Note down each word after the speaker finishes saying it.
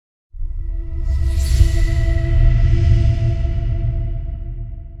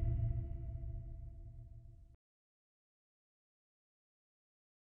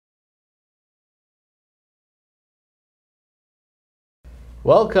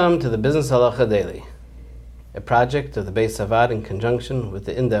Welcome to the Business Halacha Daily, a project of the Beis Avad in conjunction with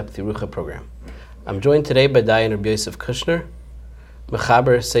the In-Depth Yerucha program. I'm joined today by Dayan Rabbi Yosef Kushner,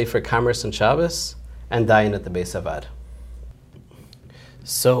 Mechaber Sefer Commerce and Shabbos, and Dayan at the Beis Avad.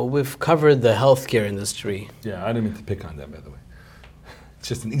 So we've covered the healthcare industry. Yeah, I didn't mean to pick on that, by the way. It's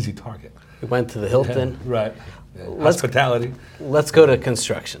just an easy target. We went to the Hilton. Yeah, right. Yeah. Hospitality. Let's go to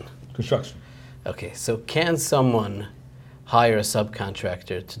construction. Construction. Okay, so can someone hire a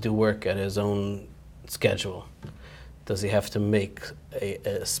subcontractor to do work at his own schedule? Does he have to make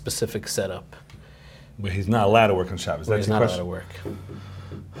a specific setup? Where he's not allowed to work on Shabbos. Where he's not allowed to work.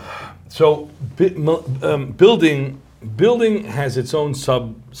 So building has its own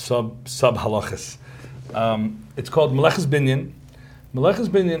sub halachas. It's called Melechas Binyan. Melechas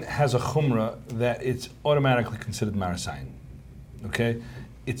Binyan has a chumrah that it's automatically considered marasayin. Okay,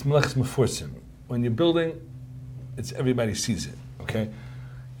 it's Melechas Mefursim. When you're building, it's everybody sees it. Okay,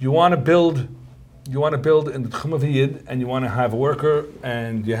 you want to build in the Tchum of a Yid, and you want to have a worker,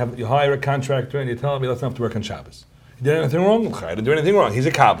 and you hire a contractor, and you tell him he doesn't have to work on Shabbos. He did anything wrong? I didn't do anything wrong. He's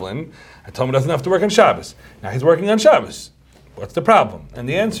a Kaplan. I told him he doesn't have to work on Shabbos. Now he's working on Shabbos. What's the problem? And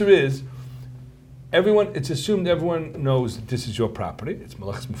the answer is, it's assumed everyone knows that this is your property. It's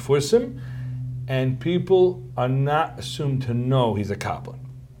Melechas Mefursim, and people are not assumed to know he's a Kaplan.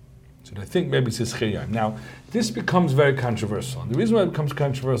 So I think maybe it's his chiyam. Now, this becomes very controversial. And the reason why it becomes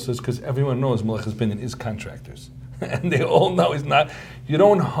controversial is because everyone knows Melechas Binyan is contractors. And they all know he's not. You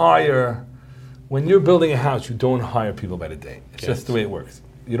don't hire, when you're building a house, you don't hire people by the day. It's just the way it works.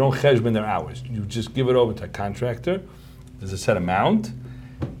 You don't cheshbon their hours. You just give it over to a contractor. There's a set amount.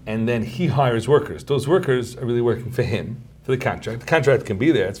 And then he hires workers. Those workers are really working for him, for the contract. The contract can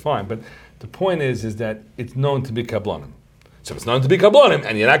be there, it's fine. But the point is that it's known to be kablonim. So if it's known to be kablonim,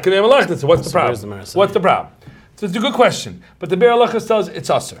 and you're not going to have a so what's the problem? What's the problem? So it's a good question. But the Be'er Halacha tells it's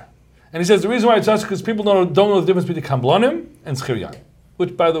aser. And he says the reason why it's aser is because people don't know the difference between kablonim and schiriyim.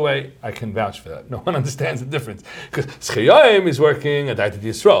 Which, by the way, I can vouch for that. No one understands the difference. Because schiriyim is working at Daita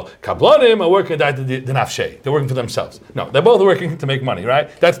Yisrael. Kablonim are working at Daita Nafshei. They're working for themselves. No, they're both working to make money,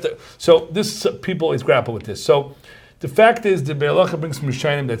 right? So people always grapple with this. So the fact is, the Be'er Halacha brings some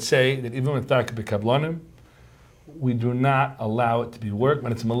Rishonim that say that even with Daita Kablonim, we do not allow it to be work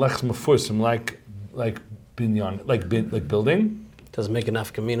when it's Melechas Mefursim, like binyan, like building. Does it make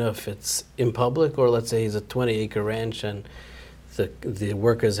enough kamina if it's in public, or let's say he's a 20-acre ranch and the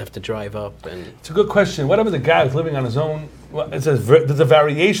workers have to drive up? And it's a good question. Whatever the guy is living on his own, there's a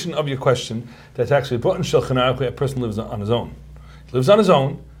variation of your question that's actually brought in Shulchan Aruch. A person lives on his own. He lives on his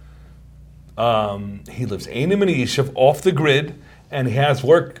own. He lives Einim and Yishuv off the grid, and he has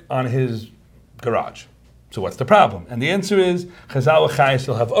work on his garage. So what's the problem? And the answer is, Chazal Chayes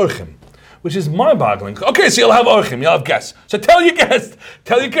will have orchim, which is mind-boggling. Okay, so you'll have orchim, you'll have guests. So tell your guests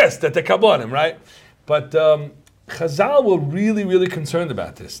that they're kablonim, right? But Chazal were really, really concerned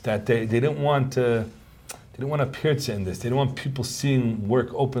about this, that they didn't want a pirza in this. They didn't want people seeing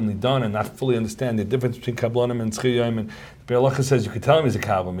work openly done and not fully understand the difference between kablonim and schiriyim. And Be'er Halacha says you could tell him he's a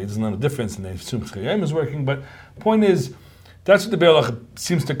kablonim, he doesn't know the difference, and they assume schiriyim is working. But the point is, that's what the Be'er Halacha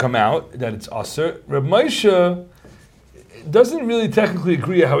seems to come out, that it's aser. Reb Moshe doesn't really technically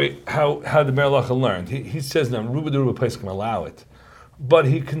agree how the Be'er Halacha learned. He says now, Ruba Deruba place can allow it. But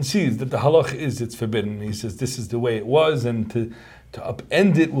he concedes that the halacha is it's forbidden. He says this is the way it was, and to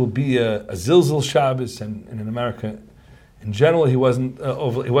upend it will be a zilzal Shabbos. And in America, in general, he wasn't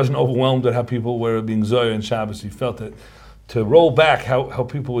overwhelmed at how people were being zoyer in Shabbos. He felt that to roll back how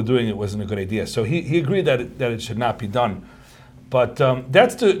people were doing it wasn't a good idea. So he agreed that it should not be done. But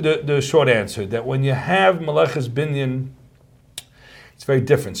that's the short answer, that when you have Melechas Binyan, it's very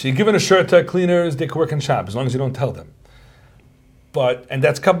different. So you're giving a shirt to cleaners, they can work on Shabbos, as long as you don't tell them. And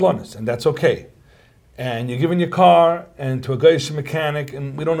that's kablonis, and that's okay. And you're giving your car and to a Goyish mechanic,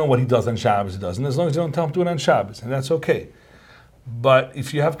 and we don't know what he does on Shabbos, and as long as you don't tell him to do it on Shabbos, and that's okay. But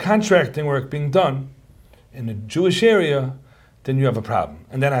if you have contracting work being done in a Jewish area, then you have a problem.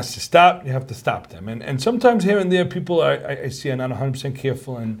 And that has to stop, you have to stop them. And sometimes here and there, people I see are not 100%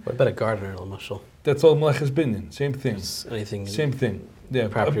 careful. And what about a gardener, L'mashal? That's all Melechas Binyan, same thing. Anything. Same thing. Yeah,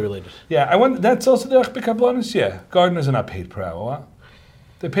 property related. Yeah, I wonder, that's also the Derech B'Kablanis. Yeah, gardeners are not paid per hour. Huh?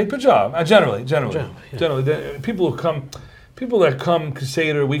 They're paid per job. Generally, people that come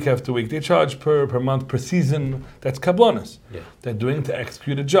Seder week after week, they charge per month, per season. That's Kablanis. Yeah. They're doing to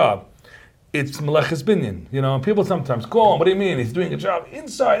execute a job. It's Melechas Binyan, and people sometimes call him, what do you mean? He's doing a job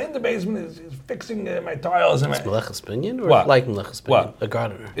inside, in the basement, he's fixing my tiles. It's Melechas Binyan, or what? Like Melechas Binyan? What? A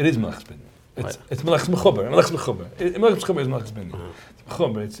gardener. It is Melechas Binyan. It's Melechas Mechuber. Melechas Mechuber is Melechas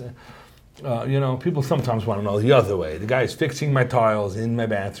Binyan. It's Mechuber. People sometimes want to know the other way. The guy is fixing my tiles in my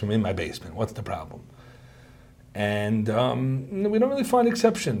bathroom, in my basement. What's the problem? And we don't really find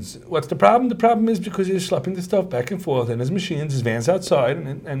exceptions. What's the problem? The problem is because you're schlepping the stuff back and forth, and there's machines, there's vans outside,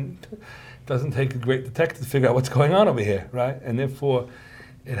 and it doesn't take a great detective to figure out what's going on over here, right? And therefore,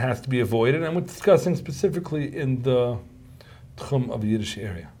 it has to be avoided. And we're discussing specifically in the Tchum of the Yiddish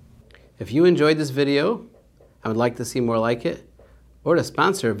area. If you enjoyed this video and would like to see more like it, or to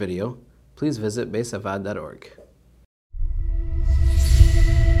sponsor a video, please visit beisavad.org.